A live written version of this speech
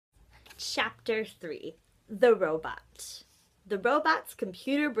Chapter 3 The Robot. The robot's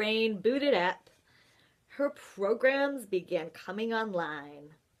computer brain booted up. Her programs began coming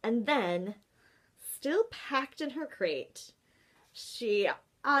online. And then, still packed in her crate, she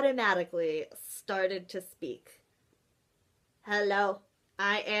automatically started to speak. Hello,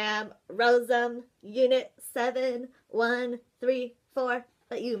 I am Rosum, Unit 7134,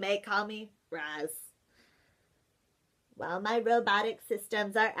 but you may call me Raz. While my robotic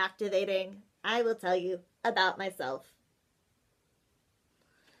systems are activating, I will tell you about myself.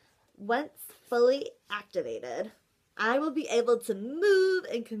 Once fully activated, I will be able to move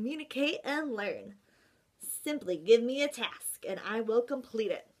and communicate and learn. Simply give me a task and I will complete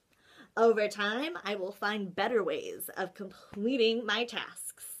it. Over time, I will find better ways of completing my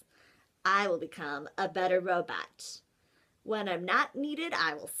tasks. I will become a better robot. When I'm not needed,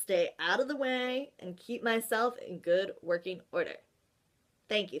 I will stay out of the way and keep myself in good working order.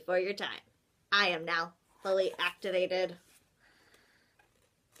 Thank you for your time. I am now fully activated.